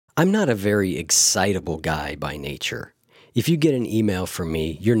I'm not a very excitable guy by nature. If you get an email from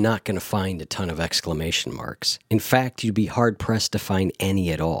me, you're not going to find a ton of exclamation marks. In fact, you'd be hard-pressed to find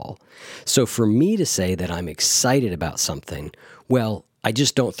any at all. So for me to say that I'm excited about something, well, I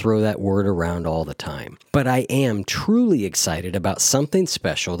just don't throw that word around all the time. But I am truly excited about something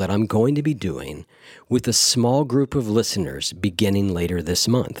special that I'm going to be doing with a small group of listeners beginning later this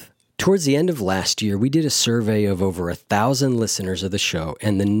month. Towards the end of last year, we did a survey of over 1,000 listeners of the show,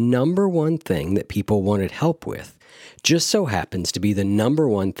 and the number one thing that people wanted help with just so happens to be the number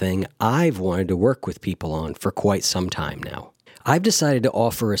one thing I've wanted to work with people on for quite some time now. I've decided to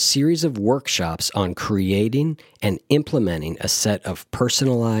offer a series of workshops on creating and implementing a set of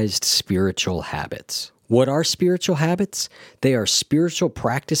personalized spiritual habits. What are spiritual habits? They are spiritual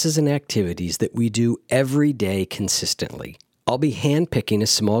practices and activities that we do every day consistently. I'll be handpicking a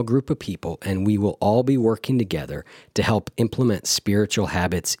small group of people, and we will all be working together to help implement spiritual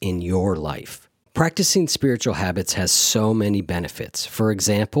habits in your life. Practicing spiritual habits has so many benefits. For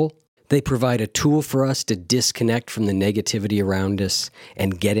example, they provide a tool for us to disconnect from the negativity around us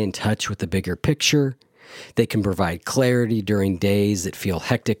and get in touch with the bigger picture. They can provide clarity during days that feel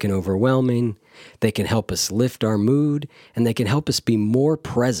hectic and overwhelming. They can help us lift our mood, and they can help us be more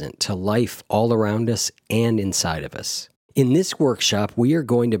present to life all around us and inside of us. In this workshop, we are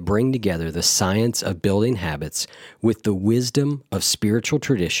going to bring together the science of building habits with the wisdom of spiritual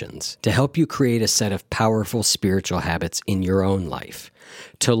traditions to help you create a set of powerful spiritual habits in your own life.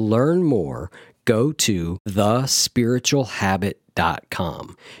 To learn more, go to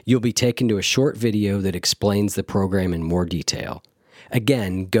thespiritualhabit.com. You'll be taken to a short video that explains the program in more detail.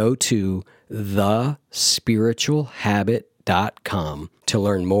 Again, go to thespiritualhabit.com to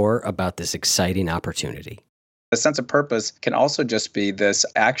learn more about this exciting opportunity. A sense of purpose can also just be this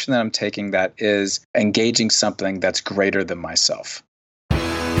action that I'm taking that is engaging something that's greater than myself.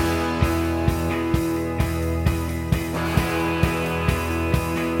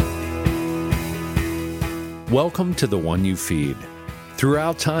 Welcome to The One You Feed.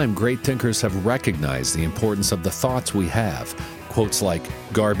 Throughout time, great thinkers have recognized the importance of the thoughts we have. Quotes like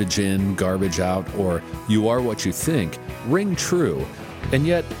garbage in, garbage out, or you are what you think ring true. And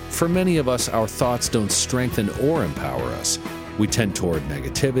yet, for many of us, our thoughts don't strengthen or empower us. We tend toward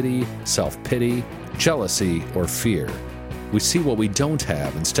negativity, self-pity, jealousy, or fear. We see what we don't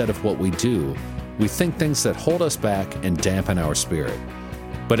have instead of what we do. We think things that hold us back and dampen our spirit.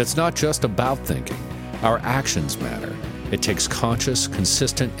 But it's not just about thinking. Our actions matter. It takes conscious,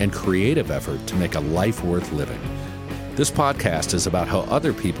 consistent, and creative effort to make a life worth living. This podcast is about how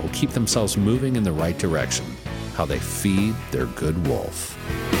other people keep themselves moving in the right direction, how they feed their good wolf.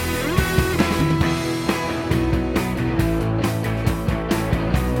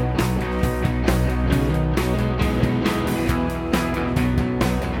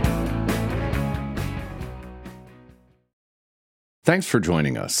 Thanks for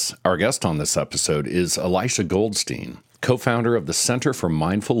joining us. Our guest on this episode is Elisha Goldstein, co-founder of the Center for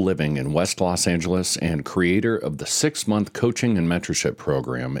Mindful Living in West Los Angeles and creator of the 6-month coaching and mentorship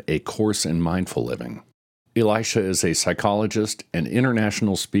program, A Course in Mindful Living. Elisha is a psychologist, an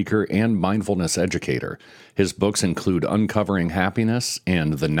international speaker, and mindfulness educator. His books include Uncovering Happiness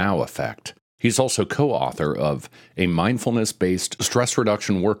and The Now Effect. He's also co-author of a mindfulness-based stress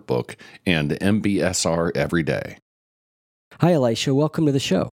reduction workbook and MBSR Every Day. Hi, Elisha. Welcome to the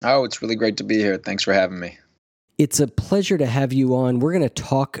show. Oh, it's really great to be here. Thanks for having me. It's a pleasure to have you on. We're going to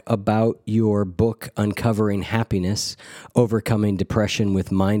talk about your book, Uncovering Happiness, Overcoming Depression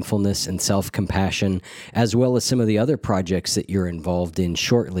with Mindfulness and Self-Compassion, as well as some of the other projects that you're involved in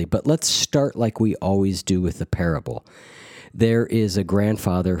shortly. But let's start like we always do with the parable. There is a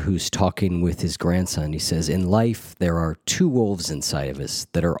grandfather who's talking with his grandson. He says, in life, there are two wolves inside of us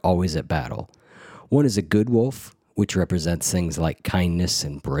that are always at battle. One is a good wolf, which represents things like kindness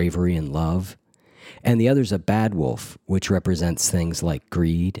and bravery and love. And the other's a bad wolf, which represents things like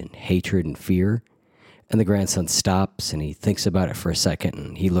greed and hatred and fear. And the grandson stops and he thinks about it for a second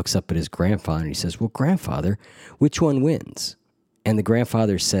and he looks up at his grandfather and he says, well, grandfather, which one wins? And the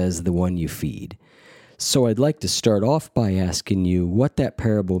grandfather says, the one you feed. So I'd like to start off by asking you what that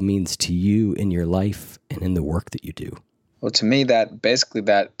parable means to you in your life and in the work that you do. Well, to me,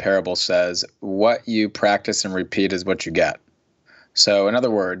 that parable says what you practice and repeat is what you get. So in other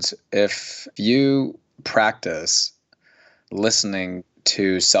words, if you practice listening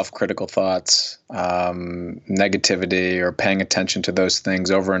to self-critical thoughts, negativity, or paying attention to those things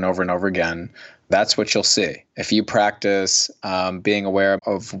over and over and over again, that's what you'll see. If you practice being aware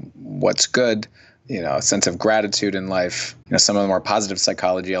of what's good, a sense of gratitude in life, some of the more positive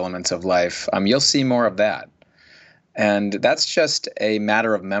psychology elements of life, you'll see more of that. And that's just a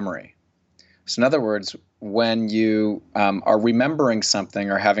matter of memory. So in other words, when you are remembering something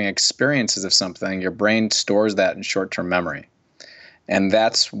or having experiences of something, your brain stores that in short-term memory. And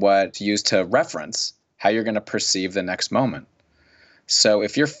that's what's used to reference how you're going to perceive the next moment. So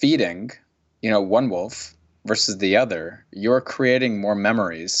if you're feeding, one wolf versus the other, you're creating more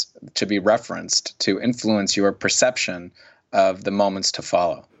memories to be referenced to influence your perception of the moments to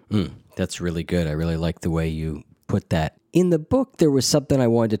follow. That's really good. I really like the way you put that. In the book, there was something I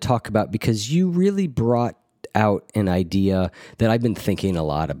wanted to talk about because you really brought out an idea that I've been thinking a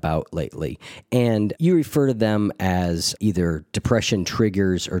lot about lately. And you refer to them as either depression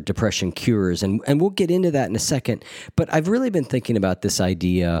triggers or depression cures. And we'll get into that in a second. But I've really been thinking about this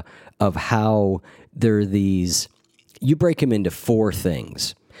idea of how there are these, you break them into four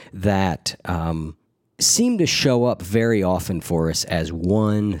things that seem to show up very often for us as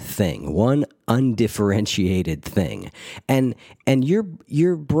one thing, one undifferentiated thing. And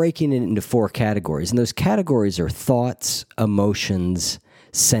you're breaking it into four categories. And those categories are thoughts, emotions,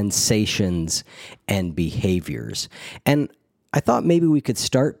 sensations, and behaviors. And I thought maybe we could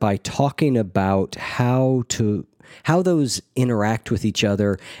start by talking about how those interact with each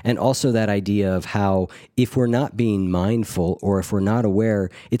other, and also that idea of how if we're not being mindful or if we're not aware,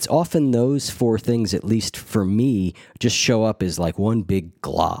 it's often those four things, at least for me, just show up as like one big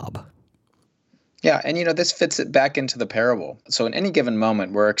glob. Yeah, and this fits it back into the parable. So in any given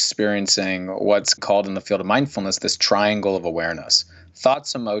moment, we're experiencing what's called in the field of mindfulness this triangle of awareness: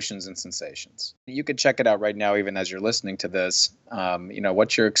 thoughts, emotions, and sensations. You could check it out right now, even as you're listening to this.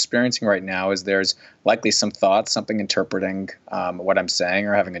 What you're experiencing right now is there's likely some thoughts, something interpreting what I'm saying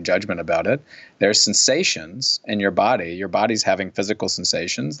or having a judgment about it. There's sensations in your body. Your body's having physical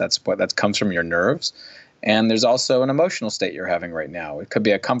sensations. That comes from your nerves. And there's also an emotional state you're having right now. It could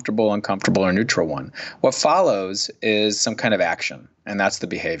be a comfortable, uncomfortable, or neutral one. What follows is some kind of action, and that's the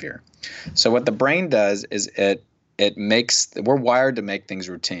behavior. So what the brain does is we're wired to make things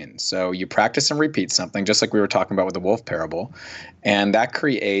routine. So you practice and repeat something, just like we were talking about with the wolf parable, and that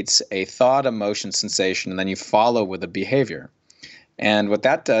creates a thought, emotion, sensation, and then you follow with a behavior. And what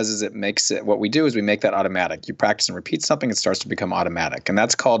that does is what we do is we make that automatic. You practice and repeat something, it starts to become automatic. And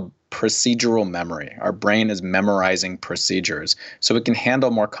that's called procedural memory. Our brain is memorizing procedures so it can handle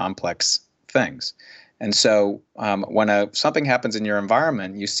more complex things. And so when something happens in your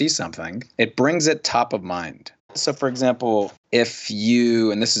environment, you see something, it brings it top of mind. So for example, if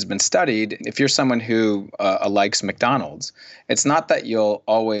you, and this has been studied, if you're someone who likes McDonald's, it's not that you'll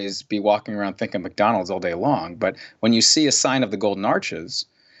always be walking around thinking McDonald's all day long, but when you see a sign of the Golden Arches,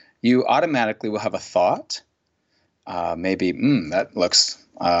 you automatically will have a thought, maybe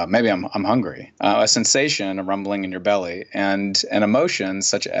I'm hungry, a sensation, a rumbling in your belly, and an emotion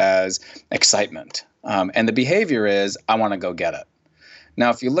such as excitement. And the behavior is, I want to go get it. Now,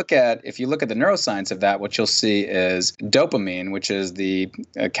 if you look at the neuroscience of that, what you'll see is dopamine, which is the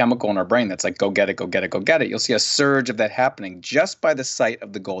chemical in our brain that's like, go get it, go get it, go get it. You'll see a surge of that happening just by the sight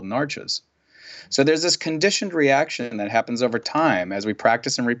of the Golden Arches. So there's this conditioned reaction that happens over time as we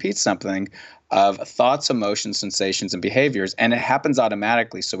practice and repeat something of thoughts, emotions, sensations, and behaviors, and it happens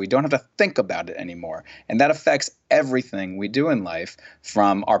automatically, so we don't have to think about it anymore. And that affects everything we do in life,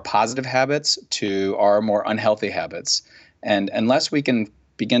 from our positive habits to our more unhealthy habits. And unless we can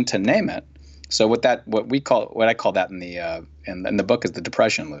begin to name it, so what I call that in the book is the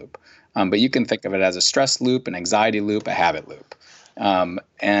depression loop. But you can think of it as a stress loop, an anxiety loop, a habit loop.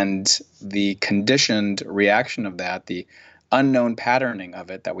 And the conditioned reaction of that, the unknown patterning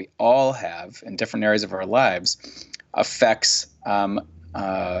of it that we all have in different areas of our lives, affects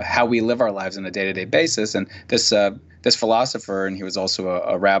how we live our lives on a day-to-day basis. And this philosopher, and he was also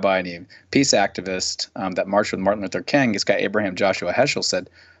a rabbi and a peace activist that marched with Martin Luther King, this guy Abraham Joshua Heschel,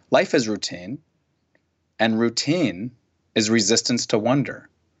 said, life is routine, and routine is resistance to wonder.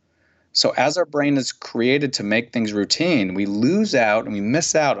 So as our brain is created to make things routine, we lose out and we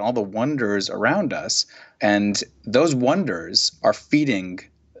miss out on all the wonders around us. And those wonders are feeding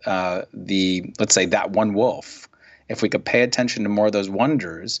let's say, that one wolf. If we could pay attention to more of those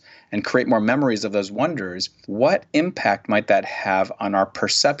wonders and create more memories of those wonders, what impact might that have on our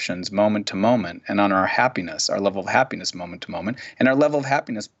perceptions moment to moment, and on our happiness, our level of happiness moment to moment? And our level of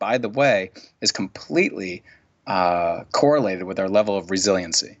happiness, by the way, is completely correlated with our level of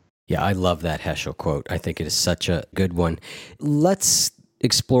resiliency. Yeah, I love that Heschel quote. I think it is such a good one. Let's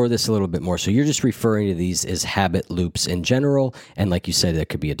explore this a little bit more. So you're just referring to these as habit loops in general. And like you said, there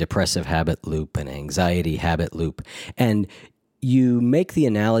could be a depressive habit loop, an anxiety habit loop. And you make the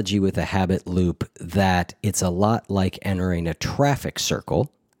analogy with a habit loop that it's a lot like entering a traffic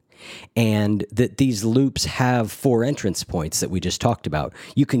circle. and that these loops have 4 entrance points that we just talked about.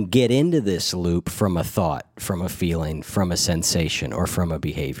 You can get into this loop from a thought, from a feeling, from a sensation, or from a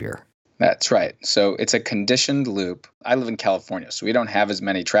behavior. That's right. So it's a conditioned loop. I live in California, so we don't have as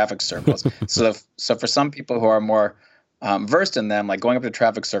many traffic circles. So for some people who are more versed in them, like going up to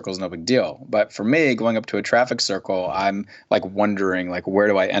traffic circles is no big deal. But for me, going up to a traffic circle, I'm like wondering, like, where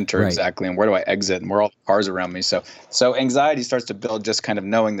do I enter exactly, and where do I exit, and where are all the cars around me? So anxiety starts to build just kind of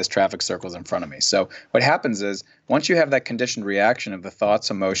knowing this traffic circle is in front of me. So what happens is once you have that conditioned reaction of the thoughts,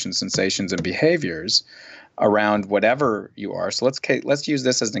 emotions, sensations, and behaviors around whatever you are. So let's use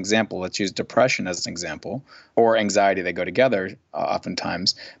this as an example. Let's use depression as an example, or anxiety. They go together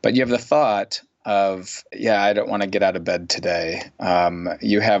oftentimes. But you have the thought of, I don't want to get out of bed today.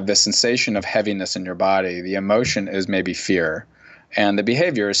 You have the sensation of heaviness in your body. The emotion is maybe fear, and the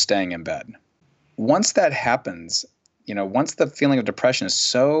behavior is staying in bed. Once that happens, once the feeling of depression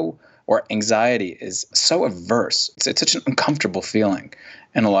or anxiety is so averse, it's such an uncomfortable feeling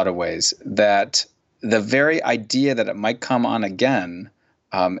in a lot of ways that the very idea that it might come on again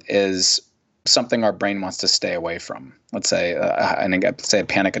is something our brain wants to stay away from. Let's say a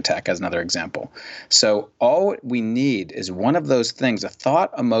panic attack as another example. So all we need is one of those things, a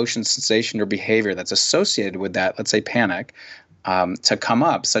thought, emotion, sensation, or behavior that's associated with that, let's say panic, to come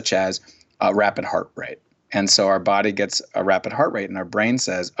up, such as a rapid heart rate. And so our body gets a rapid heart rate and our brain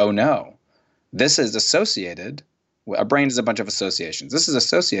says, oh no, this is associated. Our brain is a bunch of associations. This is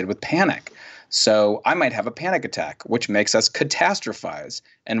associated with panic. So I might have a panic attack, which makes us catastrophize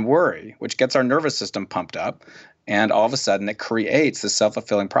and worry, which gets our nervous system pumped up. And all of a sudden, it creates the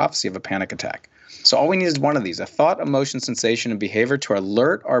self-fulfilling prophecy of a panic attack. So all we need is one of these, a thought, emotion, sensation, and behavior to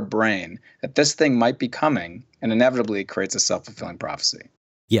alert our brain that this thing might be coming, and inevitably it creates a self-fulfilling prophecy.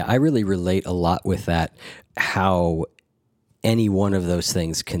 Yeah, I really relate a lot with that, how any one of those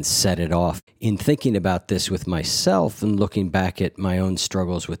things can set it off. In thinking about this with myself and looking back at my own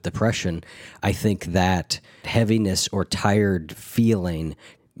struggles with depression, I think that heaviness or tired feeling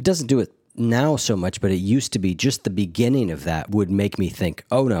doesn't do it now so much, but it used to be just the beginning of that would make me think,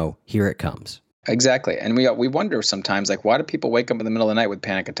 oh no, here it comes. Exactly. And we wonder sometimes, like, why do people wake up in the middle of the night with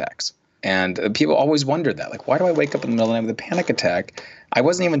panic attacks? And people always wonder that, like, why do I wake up in the middle of the night with a panic attack? I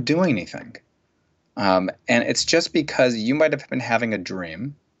wasn't even doing anything. And it's just because you might have been having a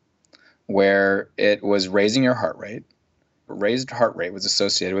dream where it was raising your heart rate. Raised heart rate was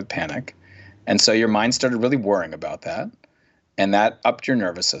associated with panic. And so your mind started really worrying about that. And that upped your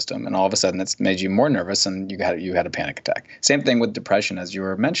nervous system. And all of a sudden, it's made you more nervous and you had a panic attack. Same thing with depression, as you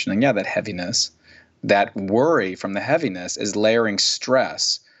were mentioning. Yeah, that heaviness, that worry from the heaviness is layering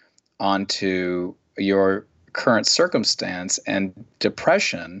stress onto your current circumstance. And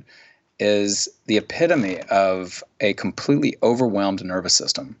depression is the epitome of a completely overwhelmed nervous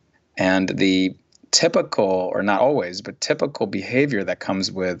system. And the typical, or not always, but typical behavior that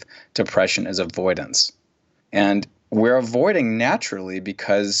comes with depression is avoidance. And we're avoiding naturally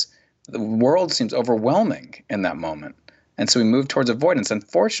because the world seems overwhelming in that moment. And so we move towards avoidance.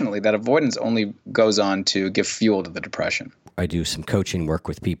 Unfortunately, that avoidance only goes on to give fuel to the depression. I do some coaching work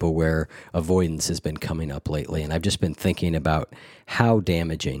with people where avoidance has been coming up lately, and I've just been thinking about how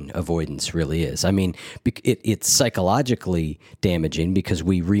damaging avoidance really is. I mean, it's psychologically damaging because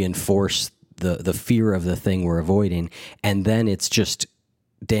we reinforce the fear of the thing we're avoiding, and then it's just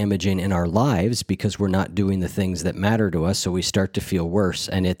damaging in our lives because we're not doing the things that matter to us, so we start to feel worse.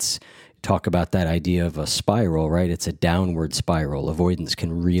 And it's talk about that idea of a spiral, right? It's a downward spiral. Avoidance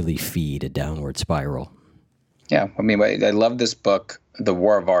can really feed a downward spiral. Yeah, I mean, I love this book, The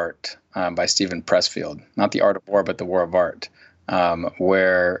War of Art, by Stephen Pressfield. Not The Art of War, but The War of Art,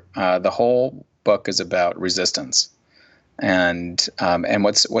 where the whole book is about resistance. And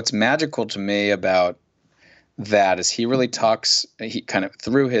what's magical to me about that is he really talks, he kind of,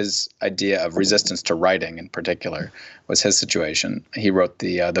 through his idea of resistance to writing in particular, was his situation. He wrote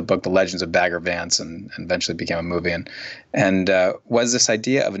the book, The Legends of Bagger Vance, and eventually became a movie, and was this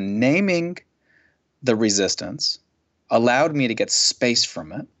idea of naming the resistance, allowed me to get space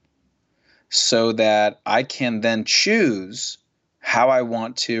from it so that I can then choose how I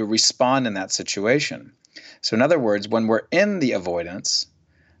want to respond in that situation. So in other words, when we're in the avoidance,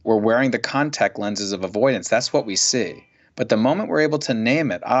 we're wearing the contact lenses of avoidance. That's what we see. But the moment we're able to name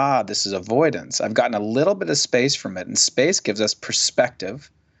it, this is avoidance, I've gotten a little bit of space from it. And space gives us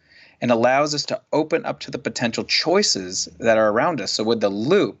perspective and allows us to open up to the potential choices that are around us. So with the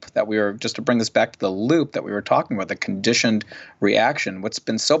loop that just to bring this back to the loop that we were talking about, the conditioned reaction, what's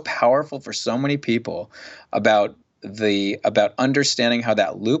been so powerful for so many people about understanding how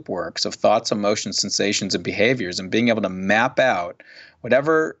that loop works of thoughts, emotions, sensations, and behaviors, and being able to map out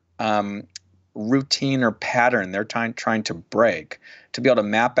whatever routine or pattern they're trying to break, to be able to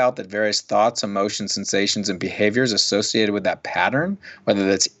map out the various thoughts, emotions, sensations, and behaviors associated with that pattern, whether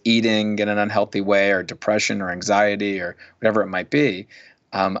that's eating in an unhealthy way or depression or anxiety or whatever it might be,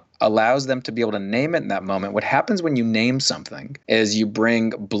 allows them to be able to name it in that moment. What happens when you name something is you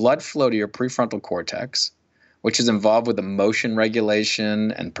bring blood flow to your prefrontal cortex, which is involved with emotion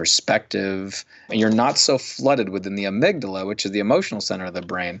regulation and perspective. And you're not so flooded within the amygdala, which is the emotional center of the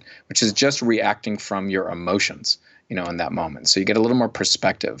brain, which is just reacting from your emotions, in that moment. So you get a little more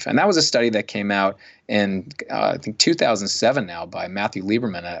perspective. And that was a study that came out in, I think, 2007 now by Matthew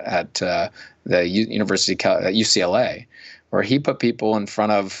Lieberman at the University at UCLA, where he put people in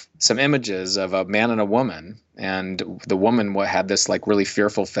front of some images of a man and a woman. And the woman had this like really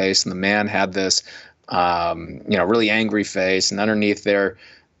fearful face, and the man had this really angry face, and underneath their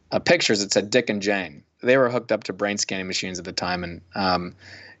pictures it said Dick and Jane. They were hooked up to brain scanning machines at the time,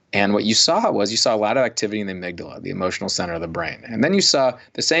 and what you saw a lot of activity in the amygdala, the emotional center of the brain. And then you saw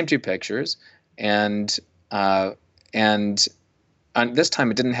the same two pictures, and this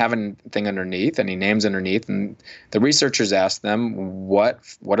time it didn't have anything underneath, any names underneath, and the researchers asked them, what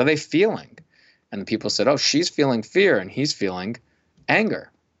are they feeling? And the people said, oh, she's feeling fear and he's feeling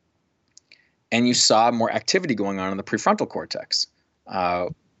anger. And you saw more activity going on in the prefrontal cortex.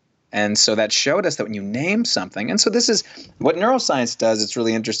 And so that showed us that when you name something, and so this is what neuroscience does, it's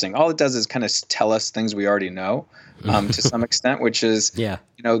really interesting. All it does is kind of tell us things we already know to some extent, which is,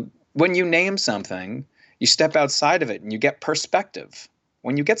 when you name something, you step outside of it and you get perspective.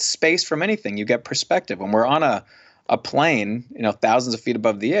 When you get space from anything, you get perspective. When we're on a plane, thousands of feet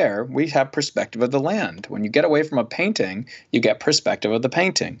above the air, we have perspective of the land. When you get away from a painting, you get perspective of the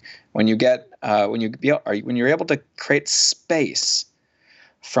painting. When you're able to create space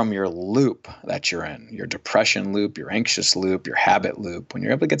from your loop that you're in, your depression loop, your anxious loop, your habit loop, when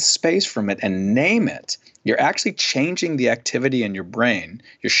you're able to get space from it and name it, you're actually changing the activity in your brain.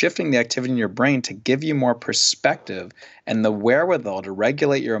 You're shifting the activity in your brain to give you more perspective and the wherewithal to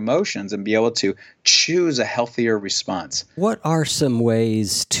regulate your emotions and be able to choose a healthier response. What are some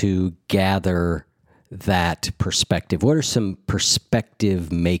ways to gather that perspective? What are some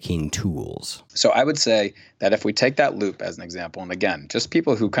perspective-making tools? So I would say that if we take that loop as an example, and again, just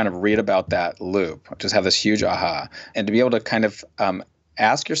people who kind of read about that loop just have this huge aha, and to be able to kind of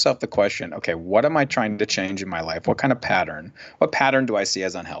ask yourself the question, okay, what am I trying to change in my life? What kind of pattern? What pattern do I see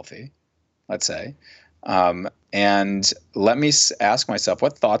as unhealthy, let's say? And let me ask myself,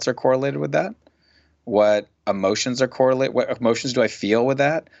 what thoughts are correlated with that? What emotions are correlated? What emotions do I feel with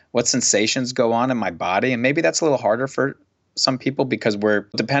that? What sensations go on in my body? And maybe that's a little harder for some people because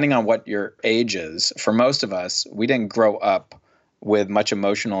depending on what your age is, for most of us, we didn't grow up with much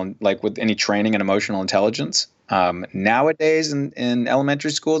emotional, like with any training in emotional intelligence. Nowadays in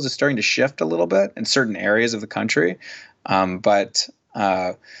elementary schools, it's starting to shift a little bit in certain areas of the country. But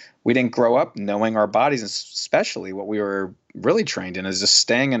we didn't grow up knowing our bodies, especially what we were really trained in is just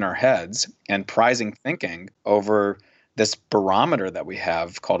staying in our heads and prizing thinking over this barometer that we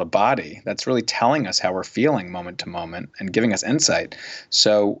have called a body that's really telling us how we're feeling moment to moment and giving us insight.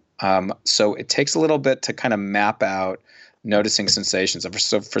 So it takes a little bit to kind of map out noticing sensations.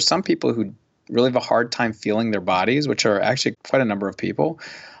 So for some people who really have a hard time feeling their bodies, which are actually quite a number of people,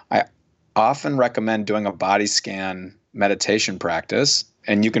 I often recommend doing a body scan meditation practice.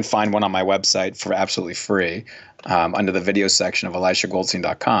 And you can find one on my website for absolutely free under the video section of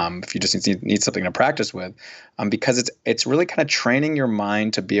ElishaGoldstein.com if you just need something to practice with, because it's really kind of training your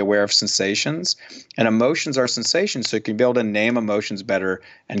mind to be aware of sensations. And emotions are sensations, so you can be able to name emotions better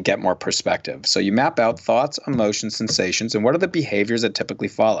and get more perspective. So you map out thoughts, emotions, sensations, and what are the behaviors that typically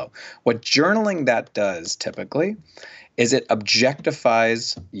follow. What journaling that does typically is it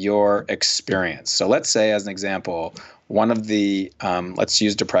objectifies your experience. So let's say, as an example, one of the, let's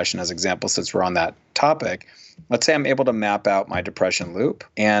use depression as an example since we're on that topic. Let's say I'm able to map out my depression loop,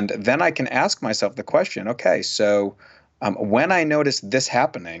 and then I can ask myself the question, okay, so when I notice this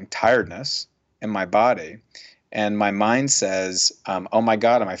happening, tiredness in my body, and my mind says, oh my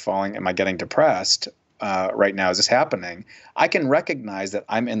God, am I getting depressed right now? Is this happening? I can recognize that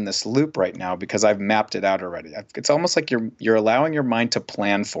I'm in this loop right now because I've mapped it out already. It's almost like you're allowing your mind to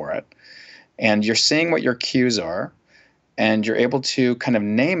plan for it, and you're seeing what your cues are, and you're able to kind of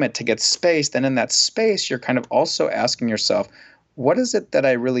name it to get space. Then in that space, you're kind of also asking yourself, what is it that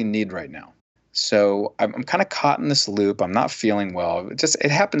I really need right now? So I'm kind of caught in this loop. I'm not feeling well. It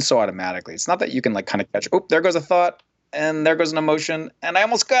happens so automatically. It's not that you can like kind of catch, oh, there goes a thought and there goes an emotion and I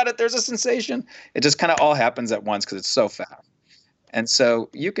almost got it. There's a sensation. It just kind of all happens at once because it's so fast. And so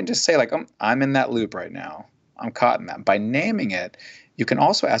you can just say like, I'm in that loop right now. I'm caught in that. By naming it, you can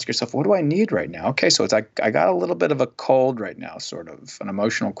also ask yourself, what do I need right now? Okay, so it's like I got a little bit of a cold right now, sort of an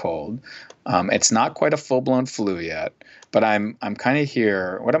emotional cold. It's not quite a full-blown flu yet, but I'm kind of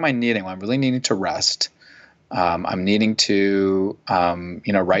here. What am I needing? Well, I'm really needing to rest. I'm needing to,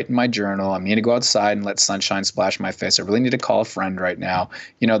 write in my journal. I'm needing to go outside and let sunshine splash my face. I really need to call a friend right now.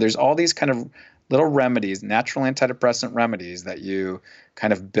 There's all these kind of little remedies, natural antidepressant remedies that you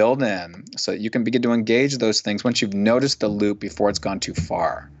kind of build in so that you can begin to engage those things once you've noticed the loop before it's gone too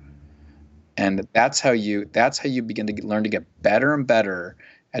far. And that's how you begin to learn to get better and better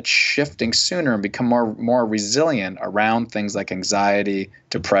at shifting sooner and become more resilient around things like anxiety,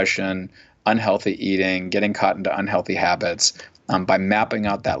 depression, unhealthy eating, getting caught into unhealthy habits, by mapping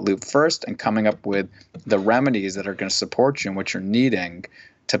out that loop first and coming up with the remedies that are going to support you and what you're needing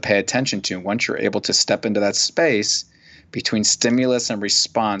to pay attention to once you're able to step into that space between stimulus and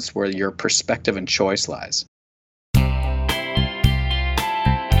response where your perspective and choice lies.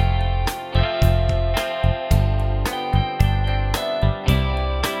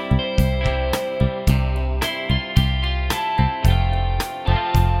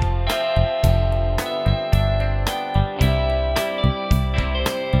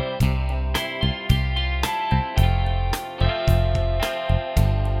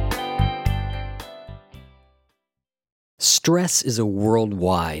 Stress is a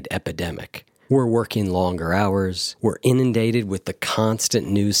worldwide epidemic. We're working longer hours, we're inundated with the constant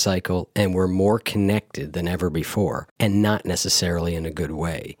news cycle, and we're more connected than ever before, and not necessarily in a good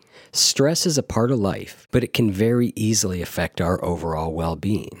way. Stress is a part of life, but it can very easily affect our overall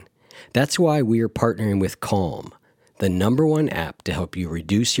well-being. That's why we are partnering with Calm, the #1 app to help you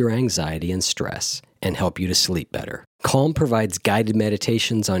reduce your anxiety and stress and help you to sleep better. Calm provides guided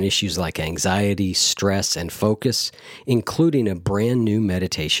meditations on issues like anxiety, stress, and focus, including a brand new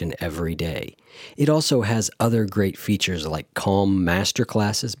meditation every day. It also has other great features like Calm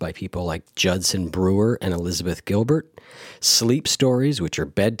masterclasses by people like Judson Brewer and Elizabeth Gilbert, sleep stories, which are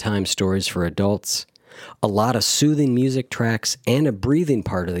bedtime stories for adults, a lot of soothing music tracks, and a breathing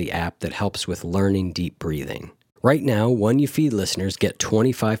part of the app that helps with learning deep breathing. Right now, One You Feed listeners get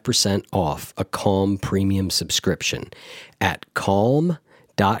 25% off a Calm premium subscription at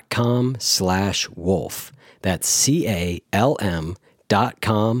calm.com/wolf. That's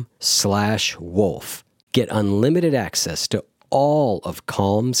CALM.com/wolf. Get unlimited access to all of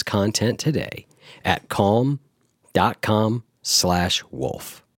Calm's content today at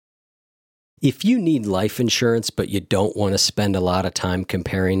calm.com/wolf. If you need life insurance but you don't want to spend a lot of time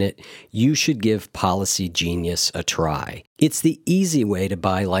comparing it, you should give Policy Genius a try. It's the easy way to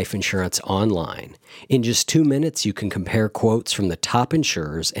buy life insurance online. In just 2 minutes, you can compare quotes from the top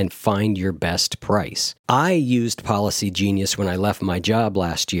insurers and find your best price. I used Policy Genius when I left my job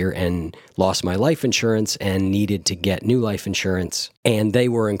last year and lost my life insurance and needed to get new life insurance. And they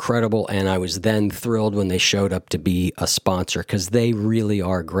were incredible, and I was then thrilled when they showed up to be a sponsor because they really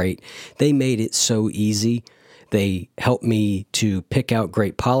are great. They made it so easy. They helped me to pick out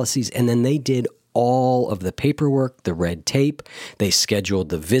great policies, and then they did all of the paperwork, the red tape. They scheduled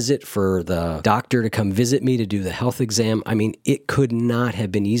the visit for the doctor to come visit me to do the health exam. I mean, it could not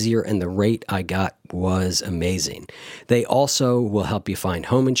have been easier, and the rate I got was amazing. They also will help you find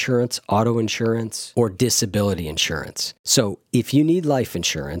home insurance, auto insurance, or disability insurance. So if you need life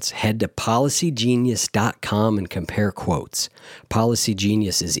insurance, head to PolicyGenius.com and compare quotes. Policy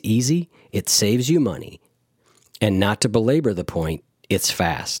Genius is easy, it saves you money, and not to belabor the point, it's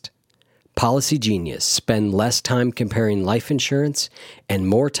fast. Policy Genius. Spend less time comparing life insurance and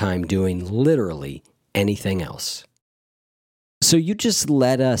more time doing literally anything else. So you just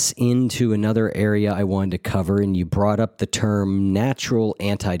led us into another area I wanted to cover, and you brought up the term natural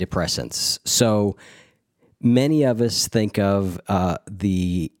antidepressants. So many of us think of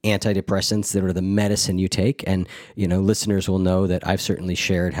the antidepressants that are the medicine you take, and listeners will know that I've certainly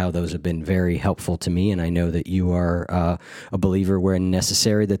shared how those have been very helpful to me, and I know that you are a believer when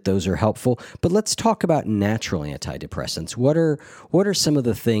necessary that those are helpful. But let's talk about natural antidepressants. What are some of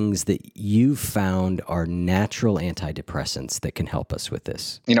the things that you've found are natural antidepressants that can help us with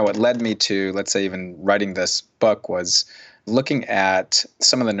this? What led me to, let's say, even writing this book was looking at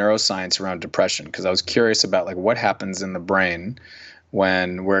some of the neuroscience around depression, because I was curious about what happens in the brain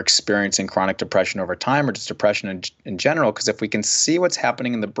when we're experiencing chronic depression over time, or just depression in general. Because if we can see what's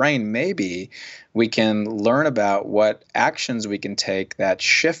happening in the brain, maybe we can learn about what actions we can take that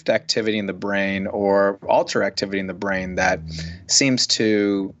shift activity in the brain or alter activity in the brain that seems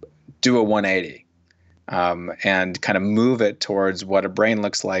to do a 180. and kind of move it towards what a brain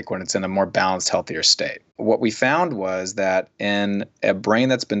looks like when it's in a more balanced, healthier state. What we found was that in a brain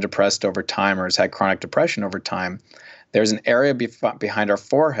that's been depressed over time or has had chronic depression over time, there's an area behind our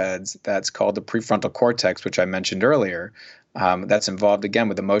foreheads that's called the prefrontal cortex, which I mentioned earlier, that's involved, again,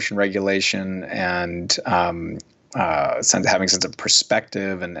 with emotion regulation and having a sense of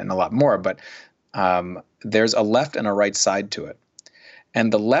perspective and a lot more. But there's a left and a right side to it.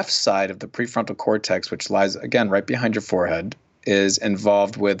 And the left side of the prefrontal cortex, which lies, again, right behind your forehead, is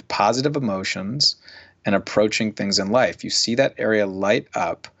involved with positive emotions and approaching things in life. You see that area light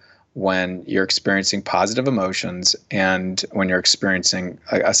up when you're experiencing positive emotions and when you're experiencing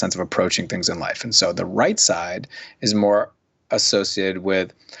a sense of approaching things in life. And so the right side is more associated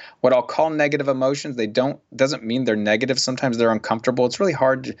with what I'll call negative emotions. Doesn't mean they're negative. Sometimes they're uncomfortable. It's really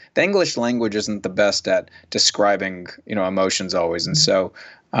hard. The English language isn't the best at describing, emotions always. And so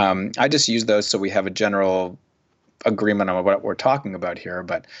I just use those so we have a general agreement on what we're talking about here.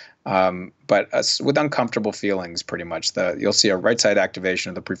 But with uncomfortable feelings, pretty much, you'll see a right side activation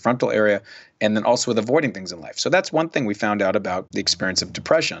of the prefrontal area, and then also with avoiding things in life. So that's one thing we found out about the experience of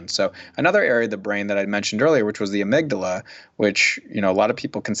depression. So another area of the brain that I mentioned earlier, which was the amygdala, which a lot of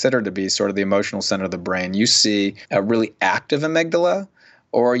people consider to be sort of the emotional center of the brain. You see a really active amygdala,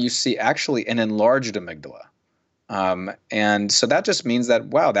 or you see actually an enlarged amygdala, and so that just means that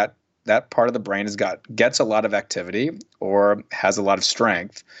that part of the brain gets a lot of activity or has a lot of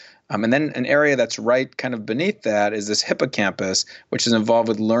strength. And then an area that's right kind of beneath that is this hippocampus, which is involved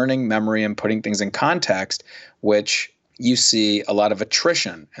with learning, memory, and putting things in context, which you see a lot of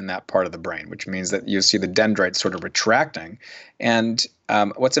attrition in that part of the brain, which means that you see the dendrites sort of retracting. And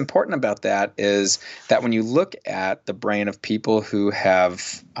what's important about that is that when you look at the brain of people who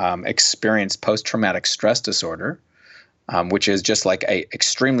have experienced post-traumatic stress disorder, which is just like a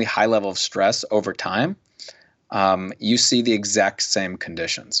extremely high level of stress over time, you see the exact same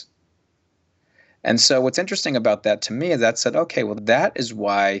conditions. And so what's interesting about that to me is that said, okay, well, that is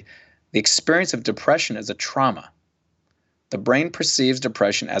why the experience of depression is a trauma. The brain perceives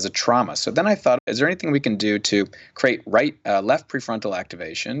depression as a trauma. So then I thought, is there anything we can do to create left prefrontal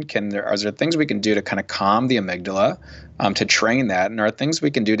activation? Are there things we can do to kind of calm the amygdala, to train that? And are there things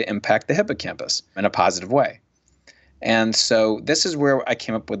we can do to impact the hippocampus in a positive way? And so this is where I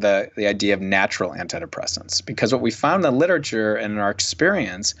came up with the idea of natural antidepressants, because what we found in the literature and in our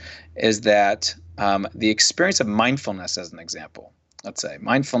experience is that the experience of mindfulness, as an example, let's say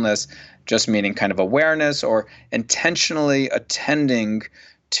mindfulness just meaning kind of awareness or intentionally attending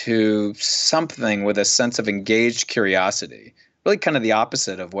to something with a sense of engaged curiosity, really kind of the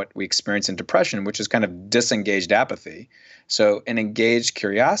opposite of what we experience in depression, which is kind of disengaged apathy. So an engaged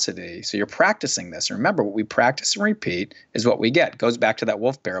curiosity, so you're practicing this. And remember, what we practice and repeat is what we get. It goes back to that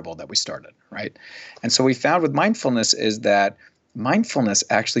wolf parable that we started, right? And so we found with mindfulness is that mindfulness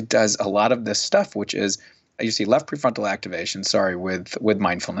actually does a lot of this stuff, which is, you see left prefrontal activation, with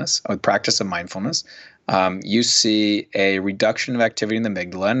mindfulness, with practice of mindfulness. You see a reduction of activity in the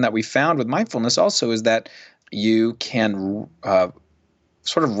amygdala. And that we found with mindfulness also is that you can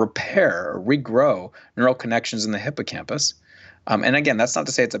sort of repair or regrow neural connections in the hippocampus. And again, that's not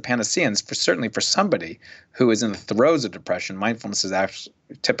to say it's a panacea. And certainly for somebody who is in the throes of depression, mindfulness is actually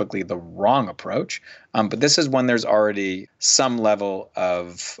typically the wrong approach. But this is when there's already some level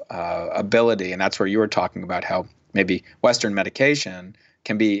of ability. And that's where you were talking about how maybe Western medication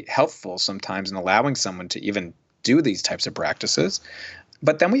can be helpful sometimes in allowing someone to even do these types of practices.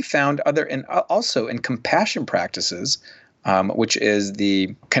 But then we found also in compassion practices, which is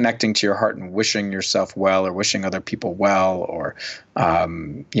the connecting to your heart and wishing yourself well or wishing other people well, or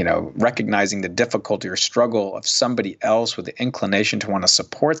recognizing the difficulty or struggle of somebody else with the inclination to want to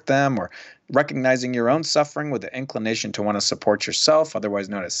support them, or recognizing your own suffering with the inclination to want to support yourself, otherwise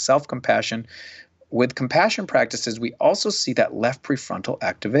known as self-compassion. With compassion practices, we also see that left prefrontal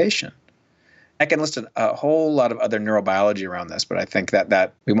activation. I can list a whole lot of other neurobiology around this, but I think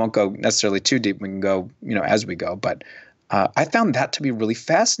that we won't go necessarily too deep. We can go, as we go. But I found that to be really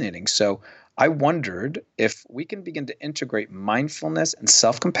fascinating. So I wondered if we can begin to integrate mindfulness and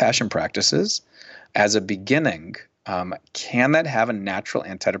self-compassion practices as a beginning. Can that have a natural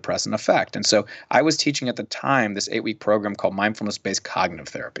antidepressant effect? And so I was teaching at the time this 8-week program called Mindfulness-Based Cognitive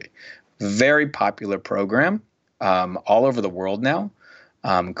Therapy. Very popular program all over the world now,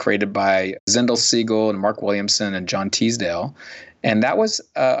 created by Zindel Siegel and Mark Williamson and John Teasdale. And that was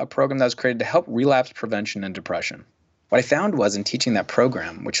a program that was created to help relapse prevention and depression. What I found was in teaching that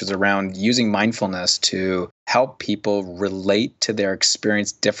program, which was around using mindfulness to help people relate to their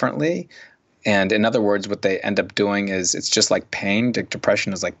experience differently, And in other words, what they end up doing is it's just like pain.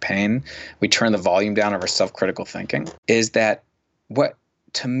 Depression is like pain. We turn the volume down of our self-critical thinking. Is that what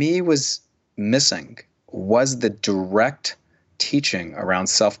to me was missing was the direct teaching around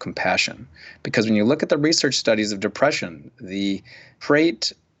self-compassion. Because when you look at the research studies of depression, the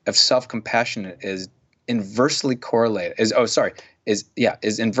trait of self-compassion is inversely correlated. Is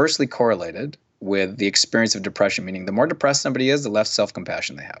inversely correlated with the experience of depression. Meaning, the more depressed somebody is, the less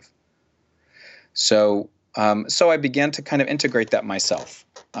self-compassion they have. So I began to kind of integrate that myself,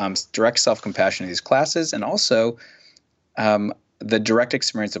 direct self-compassion in these classes, and also the direct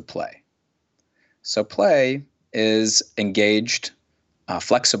experience of play. So play is engaged,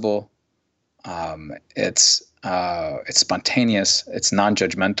 flexible. It's spontaneous. It's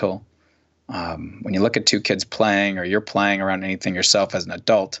non-judgmental. When you look at two kids playing, or you're playing around anything yourself as an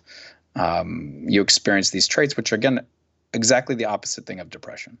adult, you experience these traits, which are, again, exactly the opposite thing of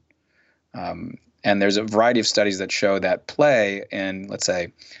depression. And there's a variety of studies that show that play in, let's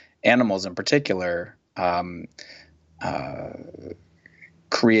say, animals in particular,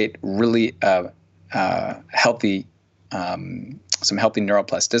 create really healthy, some healthy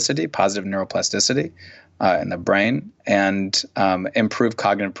neuroplasticity, positive neuroplasticity in the brain, and improve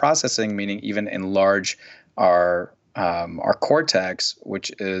cognitive processing, meaning even enlarge our cortex,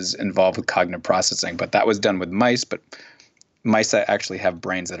 which is involved with cognitive processing. But that was done with mice, but mice actually have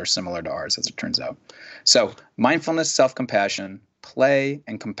brains that are similar to ours, as it turns out. So mindfulness, self-compassion, play,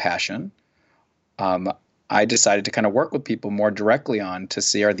 and compassion. I decided to kind of work with people more directly on to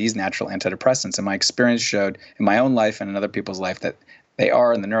see, are these natural antidepressants? And my experience showed in my own life and in other people's life that they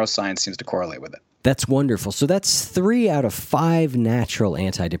are, and the neuroscience seems to correlate with it. That's wonderful. So that's 3 out of 5 natural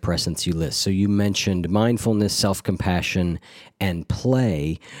antidepressants you list. So you mentioned mindfulness, self-compassion, and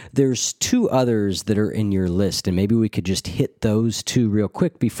play. There's 2 others that are in your list, and maybe we could just hit those 2 real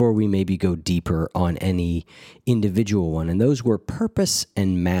quick before we maybe go deeper on any individual one. And those were purpose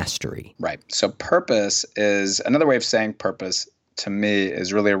and mastery. Right. So purpose is, another way of saying purpose to me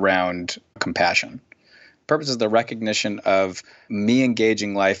is really around compassion. Purpose is the recognition of me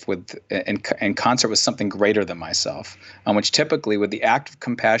engaging life with in concert with something greater than myself, which typically with the act of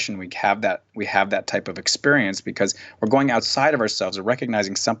compassion we have that type of experience because we're going outside of ourselves or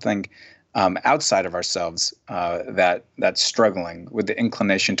recognizing something outside of ourselves that's struggling with the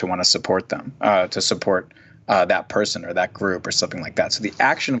inclination to want to support them, to support that person or that group or something like that. So the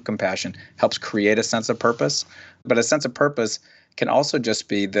action of compassion helps create a sense of purpose, but a sense of purpose can also just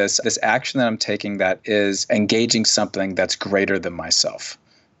be this action that I'm taking that is engaging something that's greater than myself.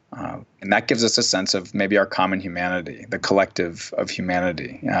 And that gives us a sense of maybe our common humanity, the collective of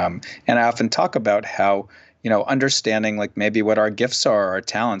humanity. And I often talk about how, understanding like maybe what our gifts are, our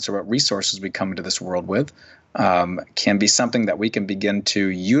talents, or what resources we come into this world with can be something that we can begin to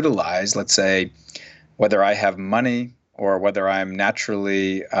utilize. Let's say, whether I have money or whether I'm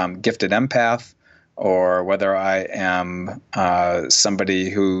naturally gifted empath, or whether I am somebody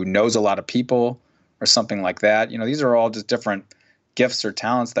who knows a lot of people or something like that. These are all just different gifts or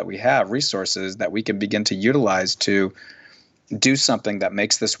talents that we have, resources that we can begin to utilize to do something that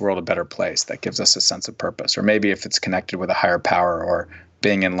makes this world a better place, that gives us a sense of purpose. Or maybe if it's connected with a higher power or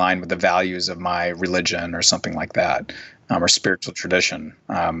being in line with the values of my religion or something like that, or spiritual tradition,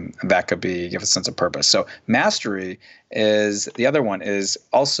 that could give a sense of purpose. So mastery is, the other one is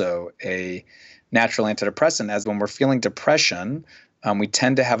also a natural antidepressant, as when we're feeling depression, we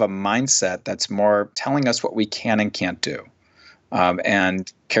tend to have a mindset that's more telling us what we can and can't do.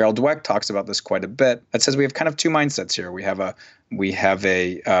 And Carol Dweck talks about this quite a bit. That says we have kind of 2 mindsets here. We have a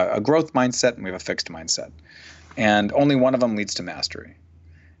growth mindset and we have a fixed mindset. And only one of them leads to mastery.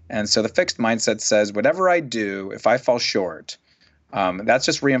 And so the fixed mindset says, whatever I do, if I fall short, that's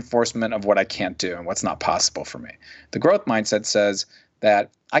just reinforcement of what I can't do and what's not possible for me. The growth mindset says that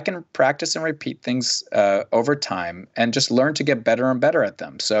I can practice and repeat things over time and just learn to get better and better at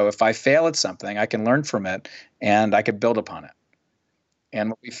them. So if I fail at something, I can learn from it and I could build upon it. And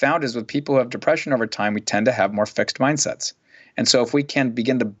what we found is with people who have depression over time, we tend to have more fixed mindsets. And so if we can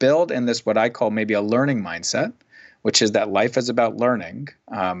begin to build in this, what I call maybe a learning mindset, which is that life is about learning,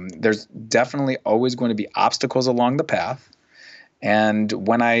 there's definitely always going to be obstacles along the path. And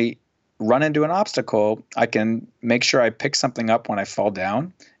when I run into an obstacle, I can make sure I pick something up when I fall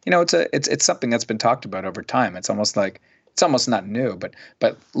down. It's something that's been talked about over time. It's almost not new,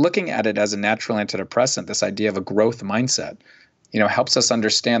 but looking at it as a natural antidepressant, this idea of a growth mindset, helps us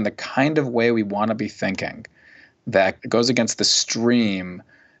understand the kind of way we want to be thinking that goes against the stream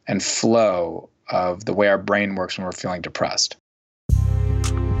and flow of the way our brain works when we're feeling depressed.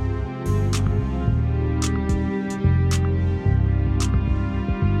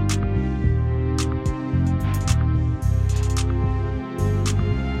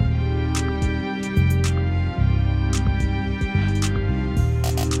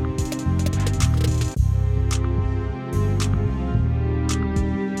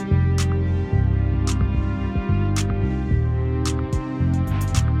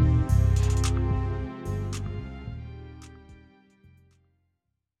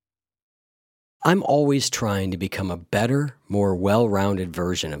 I'm always trying to become a better, more well-rounded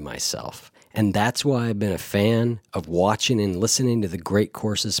version of myself. And that's why I've been a fan of watching and listening to the Great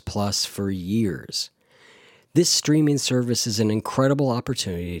Courses Plus for years. This streaming service is an incredible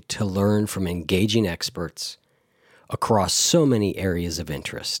opportunity to learn from engaging experts across so many areas of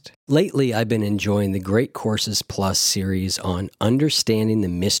interest. Lately, I've been enjoying the Great Courses Plus series on understanding the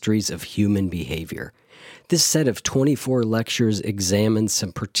mysteries of human behavior. This set of 24 lectures examines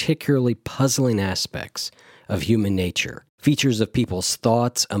some particularly puzzling aspects of human nature, features of people's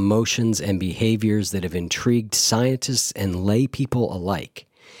thoughts, emotions, and behaviors that have intrigued scientists and lay people alike.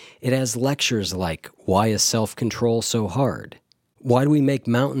 It has lectures like, why is self-control so hard? Why do we make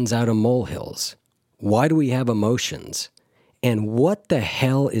mountains out of molehills? Why do we have emotions? And what the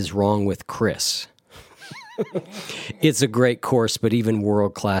hell is wrong with Chris? It's a great course, but even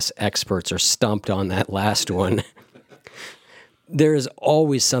world-class experts are stumped on that last one. There is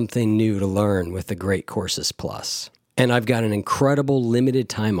always something new to learn with the Great Courses Plus. And I've got an incredible limited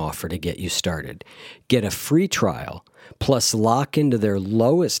time offer to get you started. Get a free trial, plus lock into their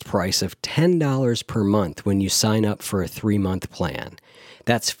lowest price of $10 per month when you sign up for a 3-month plan.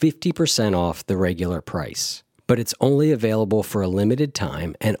 That's 50% off the regular price. But it's only available for a limited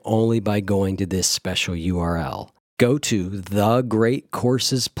time and only by going to this special URL. Go to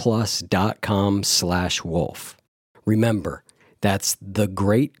thegreatcoursesplus.com/wolf. Remember, that's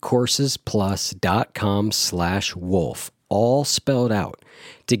thegreatcoursesplus.com/wolf, all spelled out,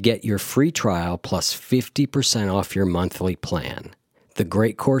 to get your free trial plus 50% off your monthly plan.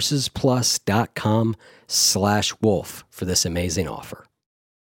 thegreatcoursesplus.com/wolf for this amazing offer.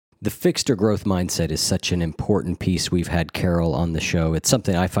 The fixed or growth mindset is such an important piece. We've had Carol on the show. It's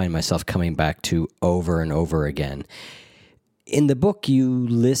something I find myself coming back to over and over again. In the book, you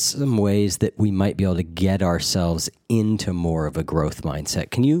list some ways that we might be able to get ourselves into more of a growth mindset.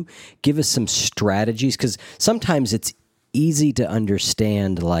 Can you give us some strategies? Because sometimes it's easy to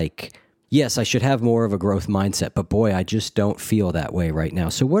understand, like, yes, I should have more of a growth mindset, but boy, I just don't feel that way right now.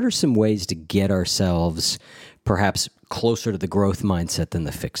 So what are some ways to get ourselves perhaps closer to the growth mindset than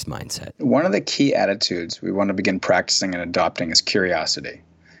the fixed mindset? One of the key attitudes we want to begin practicing and adopting is curiosity.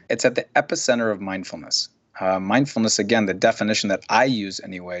 It's at the epicenter of mindfulness. Mindfulness, again, the definition that I use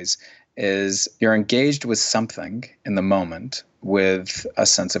anyways, is you're engaged with something in the moment with a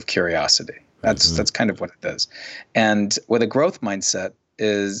sense of curiosity. That's kind of what it is. And with a growth mindset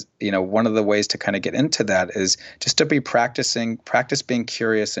is, one of the ways to kind of get into that is just to be practice being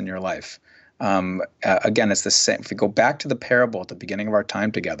curious in your life. Again, it's the same. If we go back to the parable at the beginning of our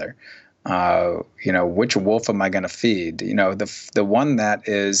time together, which wolf am I going to feed? The one that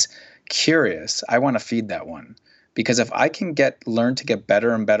is curious, I want to feed that one. Because if I can learn to get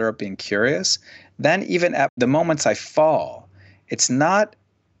better and better at being curious, then even at the moments I fall, it's not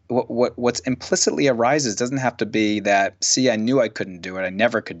what's implicitly arises doesn't have to be that, see, I knew I couldn't do it. I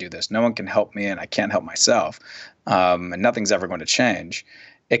never could do this. No one can help me and I can't help myself. And nothing's ever going to change.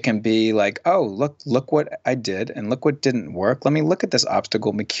 It can be like, oh, look what I did and look what didn't work. Let me look at this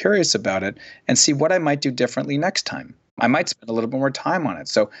obstacle, be curious about it, and see what I might do differently next time. I might spend a little bit more time on it.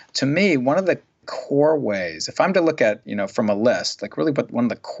 So to me, one of the core ways, if I'm to look at, from a list, like really one of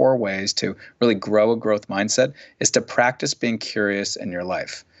the core ways to really grow a growth mindset is to practice being curious in your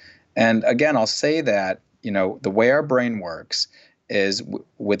life. And again, I'll say that, the way our brain works is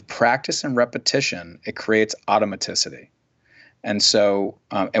with practice and repetition, it creates automaticity. And so,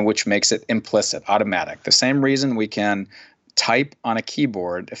 and which makes it implicit, automatic. The same reason we can type on a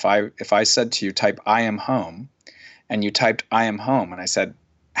keyboard. If I said to you, type "I am home," and you typed "I am home," and I said,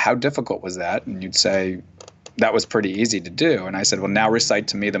 "How difficult was that?" And you'd say, "That was pretty easy to do." And I said, "Well, now recite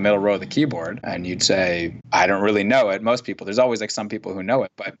to me the middle row of the keyboard." And you'd say, "I don't really know it." Most people, there's always like some people who know it,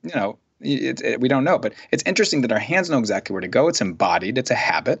 but we don't know. But it's interesting that our hands know exactly where to go. It's embodied. It's a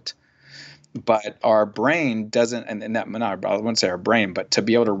habit. But our brain doesn't, and that, I wouldn't say our brain, but to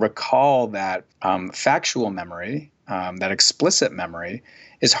be able to recall that factual memory, that explicit memory,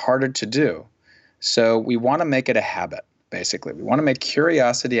 is harder to do. So we want to make it a habit, basically. We want to make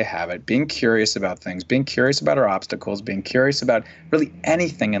curiosity a habit, being curious about things, being curious about our obstacles, being curious about really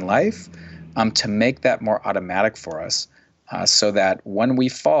anything in life, to make that more automatic for us, so that when we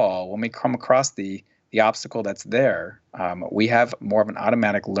fall, when we come across the obstacle that's there, we have more of an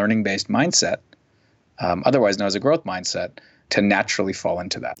automatic learning-based mindset, otherwise known as a growth mindset, to naturally fall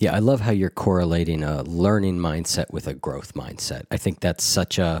into that. Yeah, I love how you're correlating a learning mindset with a growth mindset. I think that's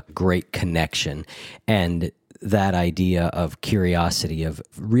such a great connection. And that idea of curiosity, of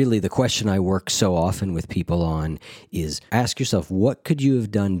really the question I work so often with people on is ask yourself, what could you have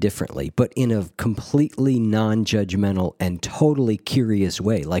done differently, but in a completely non-judgmental and totally curious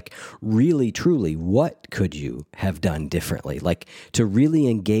way? Like really, truly, what could you have done differently? Like to really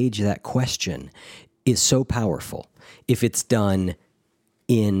engage that question is so powerful if it's done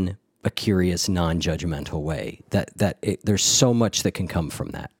in a curious, non-judgmental way. There's so much that can come from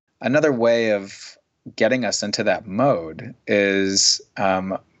that. Another way of getting us into that mode is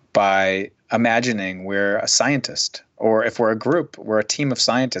by imagining we're a scientist, or if we're a group, we're a team of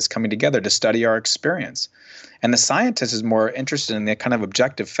scientists coming together to study our experience. And the scientist is more interested in the kind of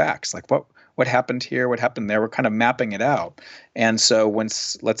objective facts, like what happened here, what happened there. We're kind of mapping it out. And so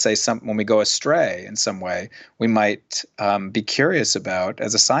let's say when we go astray in some way, we might be curious about,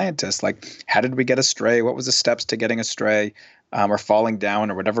 as a scientist, like how did we get astray? What was the steps to getting astray? Or falling down,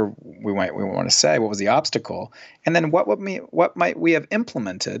 or whatever we want to say. What was the obstacle? And then what might we have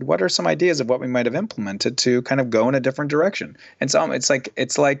implemented? What are some ideas of what we might have implemented to kind of go in a different direction? And so it's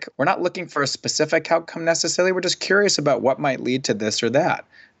like we're not looking for a specific outcome necessarily. We're just curious about what might lead to this or that.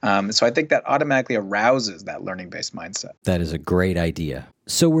 So I think that automatically arouses that learning-based mindset. That is a great idea.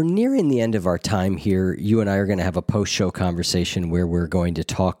 So we're nearing the end of our time here. You and I are going to have a post-show conversation where we're going to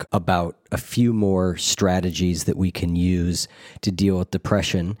talk about a few more strategies that we can use to deal with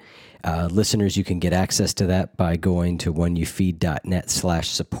depression. Listeners, you can get access to that by going to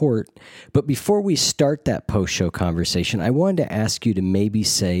whenyoufeed.net/support. But before we start that post-show conversation, I wanted to ask you to maybe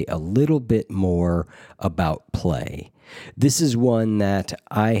say a little bit more about play. This is one that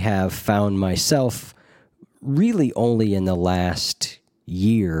I have found myself really only in the last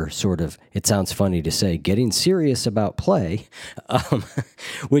year, sort of, it sounds funny to say, getting serious about play,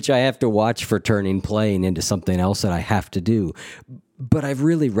 which I have to watch for turning playing into something else that I have to do. But I've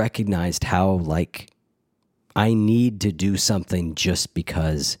really recognized how, like, I need to do something just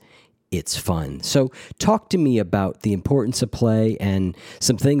because it's fun. So talk to me about the importance of play and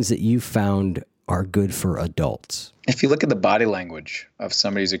some things that you found are good for adults. If you look at the body language of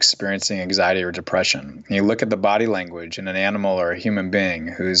somebody who's experiencing anxiety or depression, and you look at the body language in an animal or a human being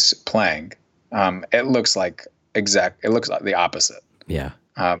who's playing, it looks like the opposite. Yeah.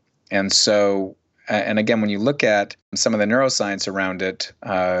 And so, and again, when you look at some of the neuroscience around it,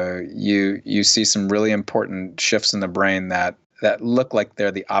 you see some really important shifts in the brain that look like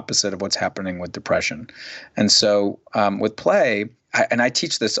they're the opposite of what's happening with depression. And so with play, I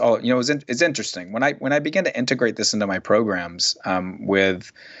teach this all, it's interesting. When I began to integrate this into my programs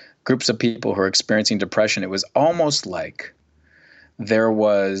with groups of people who are experiencing depression, it was almost like there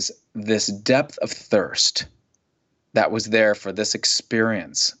was this depth of thirst that was there for this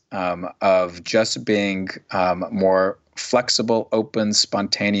experience of just being more flexible, open,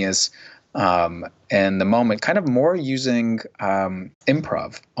 spontaneous in the moment, kind of more using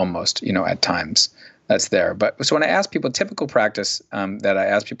improv almost, at times. That's there. But so when I ask people, typical practice that I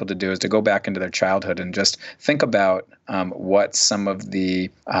ask people to do is to go back into their childhood and just think about what some of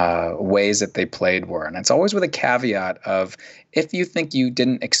the ways that they played were. And it's always with a caveat of, if you think you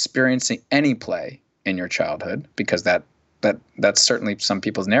didn't experience any play in your childhood, because that's certainly some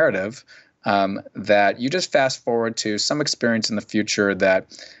people's narrative, that you just fast forward to some experience in the future that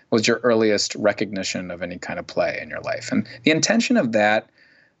was your earliest recognition of any kind of play in your life. And the intention of that,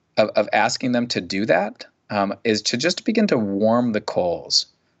 of asking them to do that, is to just begin to warm the coals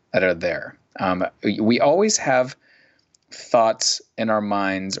that are there. We always have thoughts in our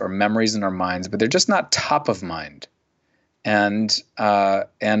minds or memories in our minds, but they're just not top of mind. And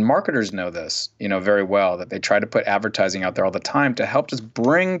marketers know this, very well, that they try to put advertising out there all the time to help just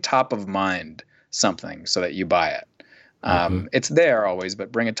bring top of mind something so that you buy it. It's there always,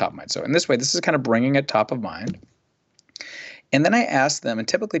 but bring it top of mind. So in this way, this is kind of bringing it top of mind. And then I ask them, and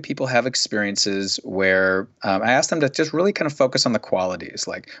typically people have experiences where I ask them to just really kind of focus on the qualities.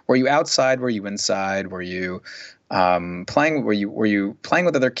 Like, were you outside? Were you inside? Were you playing? Were you playing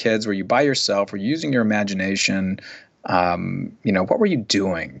with other kids? Were you by yourself? Were you using your imagination? What were you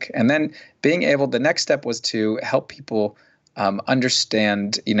doing? And then the next step was to help people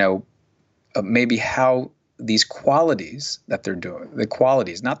understand, maybe how these qualities that they're doing, the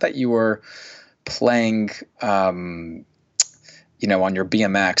qualities, not that you were playing, on your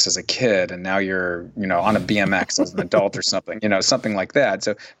BMX as a kid, and now you're, on a BMX as an adult or something, something like that.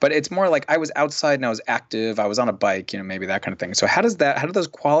 So, but it's more like I was outside and I was active, I was on a bike, maybe that kind of thing. So how do those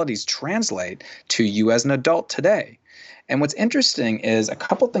qualities translate to you as an adult today? And what's interesting is a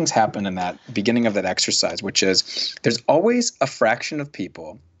couple things happen in that beginning of that exercise, which is there's always a fraction of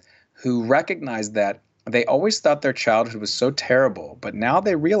people who recognize that they always thought their childhood was so terrible, but now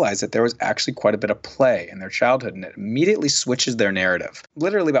they realize that there was actually quite a bit of play in their childhood, and it immediately switches their narrative.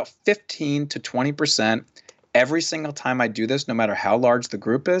 Literally about 15 to 20% every single time I do this, no matter how large the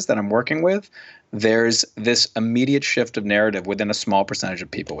group is that I'm working with, there's this immediate shift of narrative within a small percentage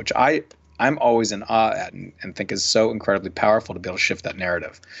of people, which I'm always in awe at and think is so incredibly powerful to be able to shift that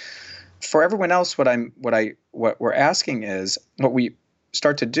narrative. For everyone else, what we're asking is, what we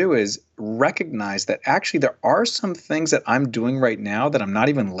start to do is recognize that actually there are some things that I'm doing right now that I'm not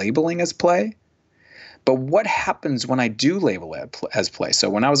even labeling as play. But what happens when I do label it as play? So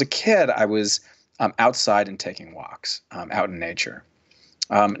when I was a kid, I was outside and taking walks out in nature.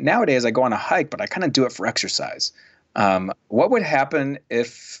 Nowadays, I go on a hike, but I kind of do it for exercise. What would happen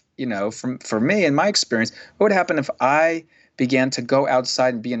if, for me, in my experience, what would happen if I began to go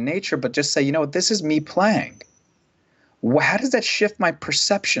outside and be in nature, but just say, this is me playing? How does that shift my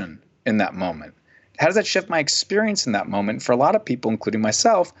perception in that moment? How does that shift my experience in that moment? For a lot of people, including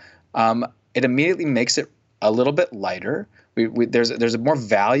myself, it immediately makes it a little bit lighter. There's more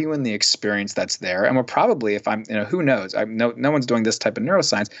value in the experience that's there, and we're probably, if I'm, who knows? No one's doing this type of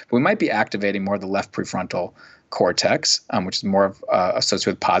neuroscience, but we might be activating more of the left prefrontal cortex, which is more of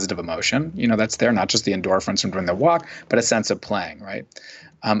associated with positive emotion. That's there, not just the endorphins from doing the walk, but a sense of playing, right?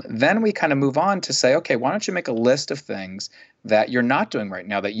 Then we kind of move on to say, okay, why don't you make a list of things that you're not doing right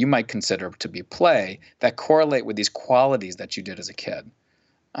now that you might consider to be play that correlate with these qualities that you did as a kid.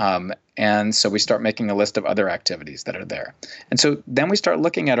 And so we start making a list of other activities that are there. And so then we start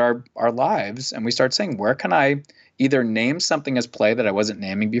looking at our lives and we start saying, where can I either name something as play that I wasn't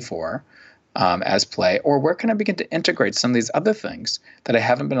naming before as play, or where can I begin to integrate some of these other things that I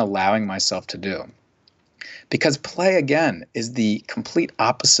haven't been allowing myself to do? Because play, again, is the complete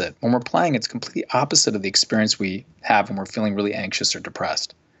opposite. When we're playing, it's completely opposite of the experience we have when we're feeling really anxious or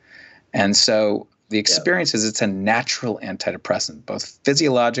depressed. And so the experience is it's a natural antidepressant, both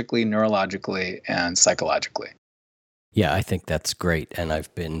physiologically, neurologically, and psychologically. Yeah, I think that's great. And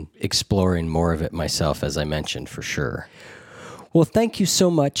I've been exploring more of it myself, as I mentioned, for sure. Well, thank you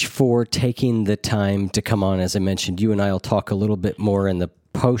so much for taking the time to come on. As I mentioned, you and I will talk a little bit more in the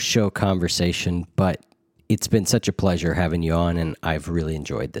post-show conversation, but it's been such a pleasure having you on, and I've really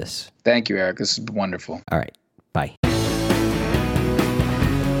enjoyed this. Thank you, Eric. This is wonderful. All right. Bye.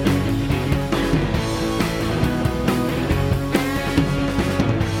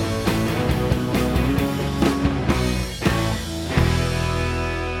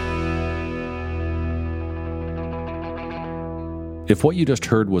 If what you just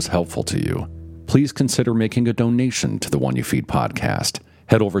heard was helpful to you, please consider making a donation to the One You Feed podcast.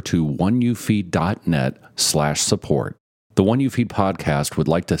 Head over to oneyoufeed.net/support. The One You Feed podcast would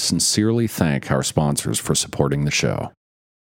like to sincerely thank our sponsors for supporting the show.